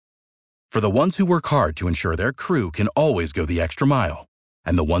For the ones who work hard to ensure their crew can always go the extra mile,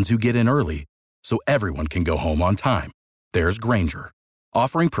 and the ones who get in early so everyone can go home on time, there's Grainger,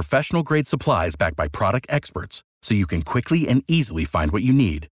 offering professional-grade supplies backed by product experts so you can quickly and easily find what you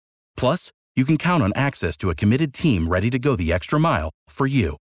need. Plus, you can count on access to a committed team ready to go the extra mile for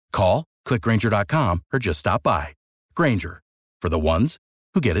you. Call, click Grainger.com, or just stop by. Grainger, for the ones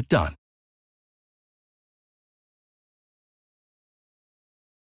who get it done.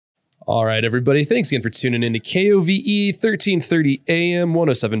 All right, everybody. Thanks again for tuning in to KOVE 1330 AM,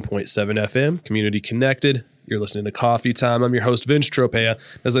 107.7 FM, Community Connected. You're listening to Coffee Time. I'm your host, Vince Tropea.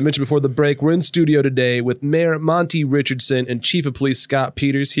 As I mentioned before the break, we're in studio today with Mayor Monty Richardson and Chief of Police Scott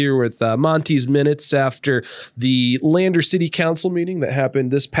Peters here with Monty's minutes after the Lander City Council meeting that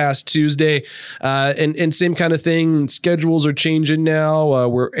happened this past Tuesday. And same kind of thing. Schedules are changing now.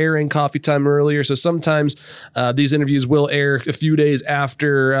 We're airing Coffee Time earlier, so sometimes these interviews will air a few days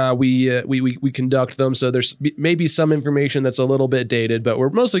after we conduct them. So there's maybe some information that's a little bit dated, but we're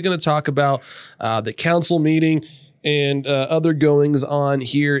mostly going to talk about the council meeting and other goings on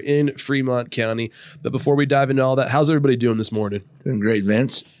here in Fremont County. But before we dive into all that, how's everybody doing this morning? Doing great,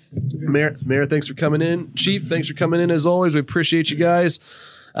 Vince. Mayor, thanks for coming in. Chief, thanks for coming in as always. We appreciate you guys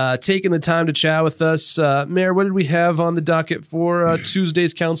taking the time to chat with us. Mayor, what did we have on the docket for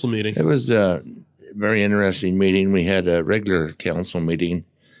Tuesday's council meeting? It was a very interesting meeting. We had a regular council meeting,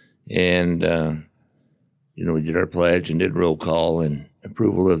 and we did our pledge and did roll call and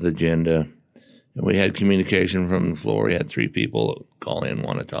approval of the agenda. And we had communication from the floor. We had 3 people call in,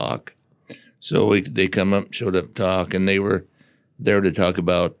 want to talk. So they come up, showed up, talk, and they were there to talk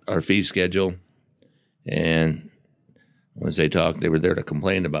about our fee schedule. And once they talked, they were there to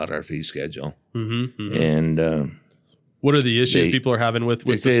complain about our fee schedule. Mm-hmm, mm-hmm. And what are the issues people are having with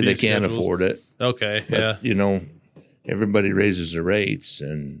they say the they fee can't schedules? afford it. Okay, but, yeah. Everybody raises their rates,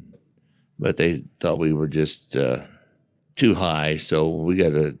 but they thought we were just too high, so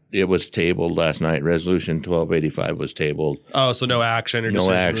it was tabled last night. Resolution 1285 was tabled. Oh, so no action or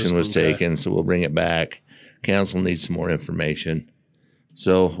no action was taken, so we'll bring it back. Council needs some more information,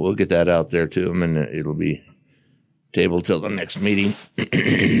 so we'll get that out there to them, and it'll be tabled till the next meeting.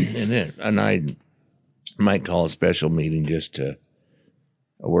 and I might call a special meeting, a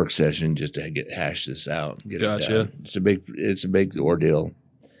work session, just to hash this out and get it done. It's a big ordeal.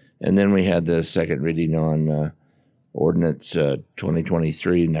 And then we had the second reading on Ordinance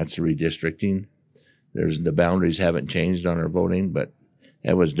 2023, and that's the redistricting. The boundaries haven't changed on our voting, but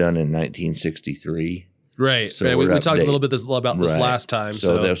that was done in 1963. Right. So right. We talked a little bit about this last time.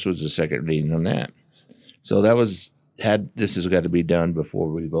 So this was the second reading on that. So this has got to be done before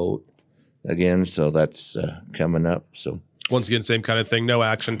we vote again. So that's coming up. So once again, same kind of thing. No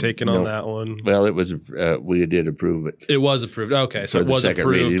action taken on that one. Well, it was. We did approve it. It was approved. Okay, so it was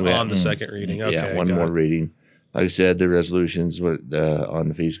approved on the second reading. Okay, yeah, one more reading. Like I said, the resolutions on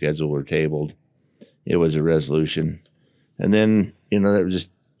the fee schedule were tabled. It was a resolution. And then, that was just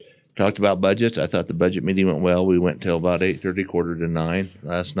talked about budgets. I thought the budget meeting went well. We went till about 8:30, 8:45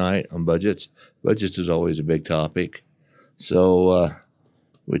 last night on budgets. Budgets is always a big topic. So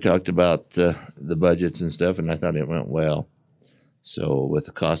we talked about the budgets and stuff, and I thought it went well. So with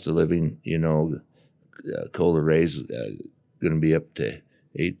the cost of living, COLA raise going to be up to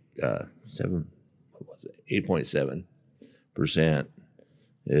 8.7%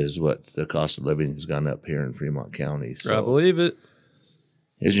 is what the cost of living has gone up here in Fremont County. So, I believe it.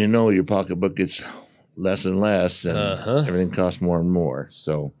 As you know, your pocketbook gets less and less, and everything costs more and more.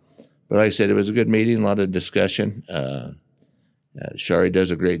 So, but like I said, it was a good meeting, a lot of discussion. Shari does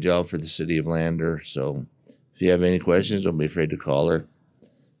a great job for the city of Lander. So if you have any questions, don't be afraid to call her.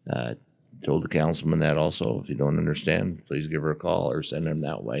 Told the councilman that also. If you don't understand, please give her a call or send them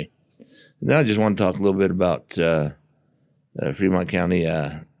that way. And then I just want to talk a little bit about Fremont County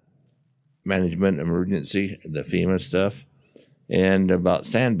management emergency, the FEMA stuff, and about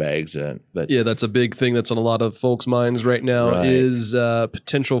sandbags. But yeah, that's a big thing that's on a lot of folks' minds right now is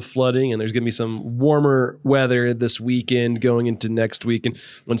potential flooding, and there's going to be some warmer weather this weekend going into next week. And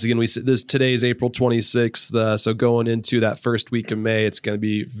once again, today's April 26th, so going into that first week of May, it's going to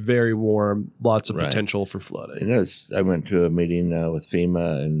be very warm, lots of potential for flooding. And I went to a meeting with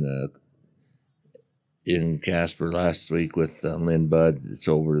FEMA and in Casper last week with Lynn Budd. It's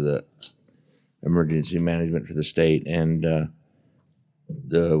over the emergency management for the state, and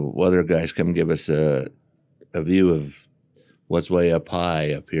the weather guys come give us a view of what's way up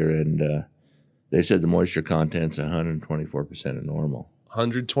high up here, and they said the moisture content's 124% of normal.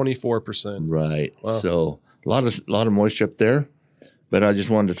 124%. Right. Wow. So a lot of moisture up there. But I just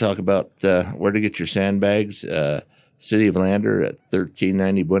wanted to talk about where to get your sandbags. City of Lander at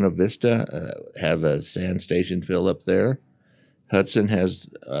 1390 Buena Vista have a sand station fill up there. Hudson has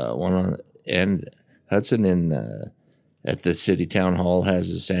one on, and Hudson at the City Town Hall has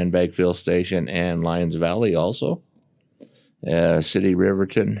a sandbag fill station, and Lions Valley also. City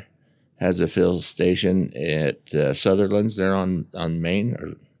Riverton has a fill station at Sutherland's there on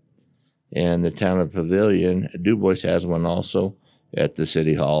Main, and the town of Pavilion, Du Bois has one also at the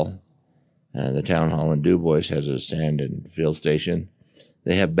City Hall. The town hall in Du Bois has a sand and fill station.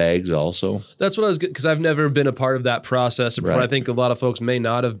 They have bags also. That's what I was, because I've never been a part of that process. And Right. I think a lot of folks may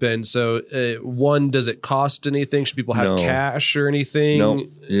not have been. So, one, does it cost anything? Should people have No. cash or anything? No,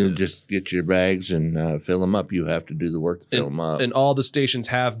 you just get your bags and fill them up. You have to do the work to fill them up. And all the stations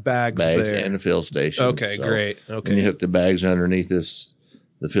have bags there. And a fill station. Okay, great. Okay. And you hook the bags underneath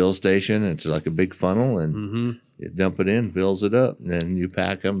the fill station. It's like a big funnel, and you dump it in, fills it up, and then you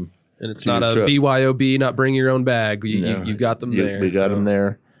pack them. And it's to not your a truck. BYOB, not bring your own bag. You got them there. We got them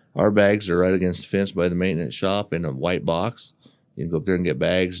there. Our bags are right against the fence by the maintenance shop in a white box. You can go up there and get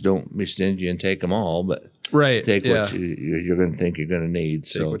bags. Don't be stingy and take them all, but Right. take what you're going to think you're going to need.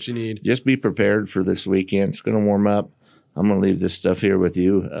 Take what you need. Just be prepared for this weekend. It's going to warm up. I'm going to leave this stuff here with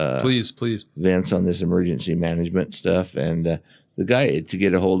you. Please. Vince, on this emergency management stuff. And the guy to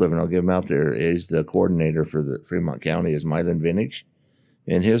get a hold of, and I'll give him out there, is the coordinator for the Fremont County, is Mylan Vintage.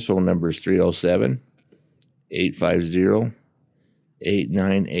 And his phone number is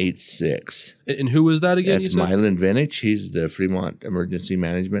 307-850-8986. And who was that again? That's you said? Mylan Vintage. He's the Fremont Emergency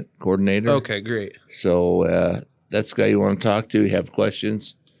Management Coordinator. Okay, great. So that's the guy you want to talk to. You have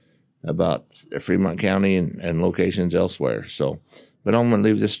questions about Fremont County and locations elsewhere. So, but I'm going to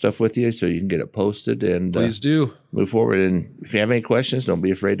leave this stuff with you so you can get it posted and Please do. move forward. And if you have any questions, don't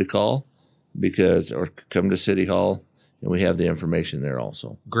be afraid to call or come to City Hall. And we have the information there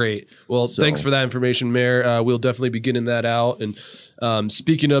also. Great. Well, thanks for that information, Mayor. We'll definitely be getting that out. And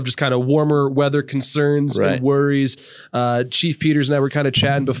speaking of just kind of warmer weather concerns and worries, Chief Peters and I were kind of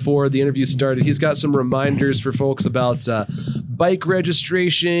chatting before the interview started. He's got some reminders for folks about bike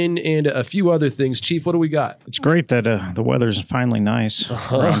registration and a few other things. Chief, what do we got? It's great that the weather's finally nice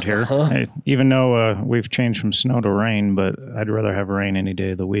around here. Even though we've changed from snow to rain, but I'd rather have rain any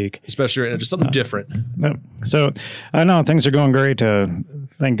day of the week. Especially right now, just something different. So I know things are going great.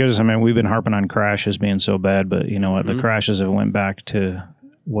 Thank goodness. I mean, we've been harping on crashes being so bad, but you know what? The crashes have went back to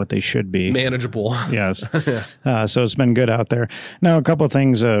what they should be. Manageable. Yes. So it's been good out there. Now, a couple of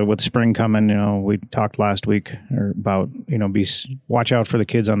things with spring coming, you know, we talked last week about, you know, watch out for the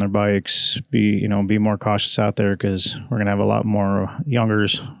kids on their bikes, be more cautious out there because we're going to have a lot more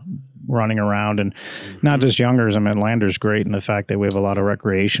youngers running around, and not just youngers. I mean, Lander's great in the fact that we have a lot of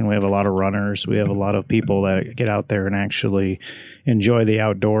recreation. We have a lot of runners. We have a lot of people that get out there and actually enjoy the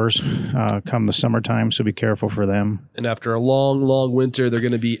outdoors come the summertime, so be careful for them. And after a long, long winter, they're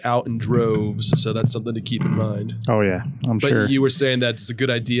going to be out in droves, so that's something to keep in mind. Oh, yeah, I'm sure. But you were saying that it's a good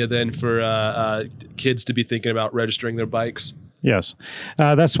idea then for kids to be thinking about registering their bikes? Yes.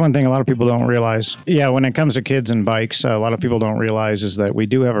 That's one thing a lot of people don't realize. Yeah, when it comes to kids and bikes, a lot of people don't realize is that we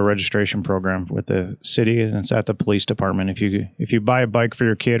do have a registration program with the city, and it's at the police department. If you buy a bike for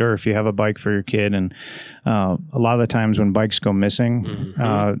your kid, or if you have a bike for your kid, and a lot of the times when bikes go missing,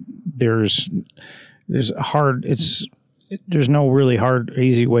 there's no really hard,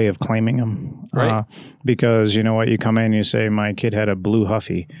 easy way of claiming them. Right. Because you know what, you come in and you say, my kid had a blue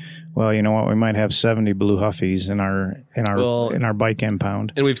Huffy. Well, you know what, we might have 70 blue Huffies in our bike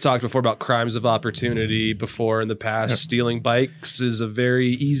impound. And we've talked before about crimes of opportunity before in the past. Yep. Stealing bikes is a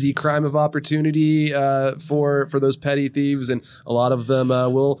very easy crime of opportunity for those petty thieves, and a lot of them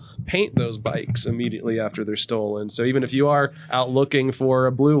will paint those bikes immediately after they're stolen. So even if you are out looking for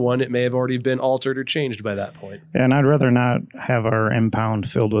a blue one, it may have already been altered or changed by that point. And I'd rather not have our impound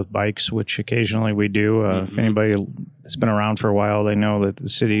filled with bikes, which occasionally we do. If anybody has been around for a while, they know that the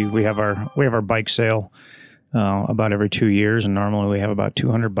city, we have our bike sale about every 2 years, and normally we have about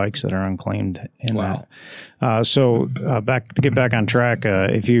 200 bikes that are unclaimed in that. To get back on track,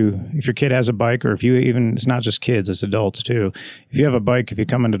 if your kid has a bike, or it's not just kids, it's adults too. If you have a bike, if you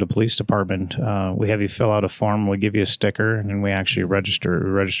come into the police department, we have you fill out a form, we give you a sticker, and then we actually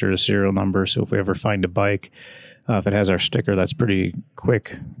register the serial number. So if we ever find a bike, if it has our sticker, that's pretty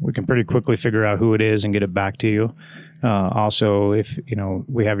quick. We can pretty quickly figure out who it is and get it back to you. Also, if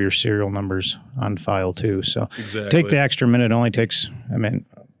we have your serial numbers on file too. So Take the extra minute. It only takes,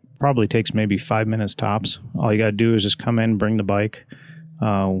 probably takes maybe 5 minutes tops. All you got to do is just come in, bring the bike.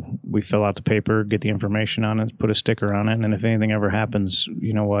 We fill out the paper, get the information on it, put a sticker on it, and then if anything ever happens,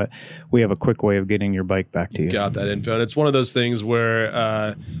 you know what? We have a quick way of getting your bike back to you. Got that info. And it's one of those things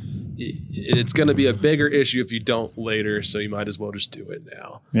where it's going to be a bigger issue if you don't later, so you might as well just do it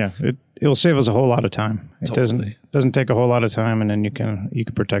now. Yeah, it'll save us a whole lot of time. It Totally. doesn't take a whole lot of time, and then you can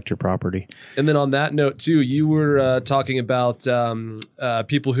protect your property. And then on that note too, you were talking about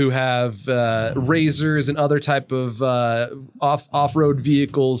people who have razors and other type of off-road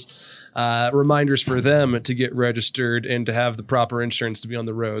vehicles. Reminders for them to get registered and to have the proper insurance to be on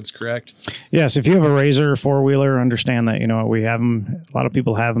the roads, correct? Yes, if you have a razor four-wheeler, understand that, we have them. A lot of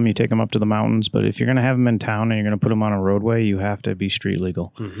people have them. You take them up to the mountains, but if you're going to have them in town and you're going to put them on a roadway, you have to be street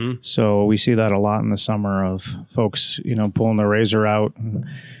legal. Mm-hmm. So we see that a lot in the summer of folks, pulling their razor out. And,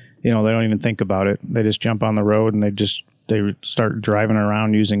 they don't even think about it. They just jump on the road and they start driving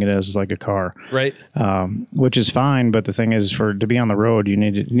around using it as like a car, right? Which is fine, but the thing is, to be on the road, it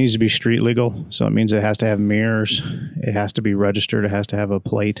needs to be street legal. So it means it has to have mirrors, it has to be registered, it has to have a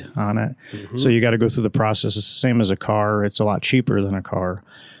plate on it. Mm-hmm. So you got to go through the process. It's the same as a car. It's a lot cheaper than a car,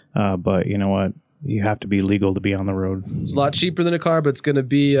 but you know what? You have to be legal to be on the road. It's a lot cheaper than a car, but it's going to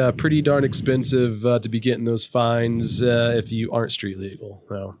be pretty darn expensive to be getting those fines if you aren't street legal.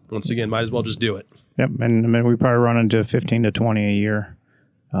 So once again, might as well just do it. Yep, and we probably run into 15 to 20 a year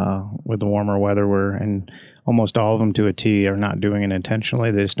with the warmer weather, and almost all of them to a T are not doing it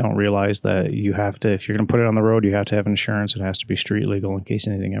intentionally. They just don't realize that you have to, if you're going to put it on the road, you have to have insurance. It has to be street legal in case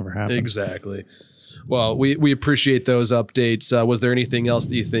anything ever happens. Exactly. Well, we appreciate those updates. Was there anything else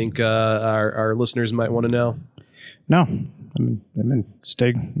that you think our listeners might want to know? No.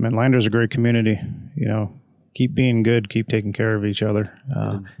 Lander's a great community. Keep being good, keep taking care of each other.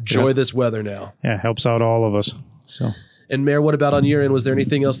 Enjoy this weather now. Yeah, helps out all of us. So. And Mayor, what about on your end? Was there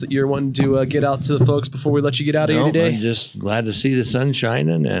anything else that you're wanting to get out to the folks before we let you get out of here today? I'm just glad to see the sun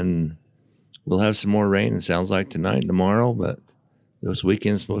shining, and we'll have some more rain, it sounds like, tonight and tomorrow, but this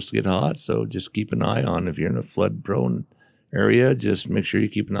weekend's supposed to get hot, so just keep an eye on, if you're in a flood-prone area, just make sure you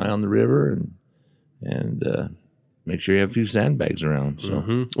keep an eye on the river and make sure you have a few sandbags around.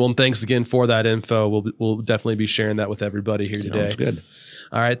 So, Well, and thanks again for that info. We'll definitely be sharing that with everybody here today. Sounds good.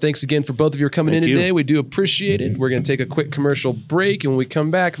 All right. Thanks again for both of you coming in today. We do appreciate it. We're going to take a quick commercial break, and when we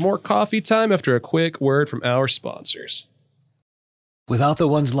come back, more coffee time after a quick word from our sponsors. Without the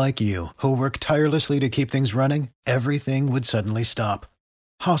ones like you, who work tirelessly to keep things running, everything would suddenly stop.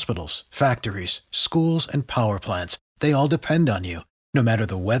 Hospitals, factories, schools, and power plants, they all depend on you. No matter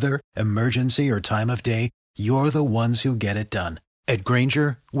the weather, emergency, or time of day, you're the ones who get it done. At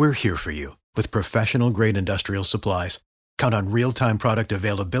Grainger, we're here for you with professional-grade industrial supplies. Count on real-time product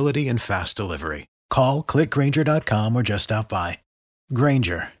availability and fast delivery. Call, click Grainger.com, or just stop by.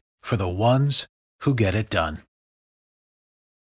 Grainger, for the ones who get it done.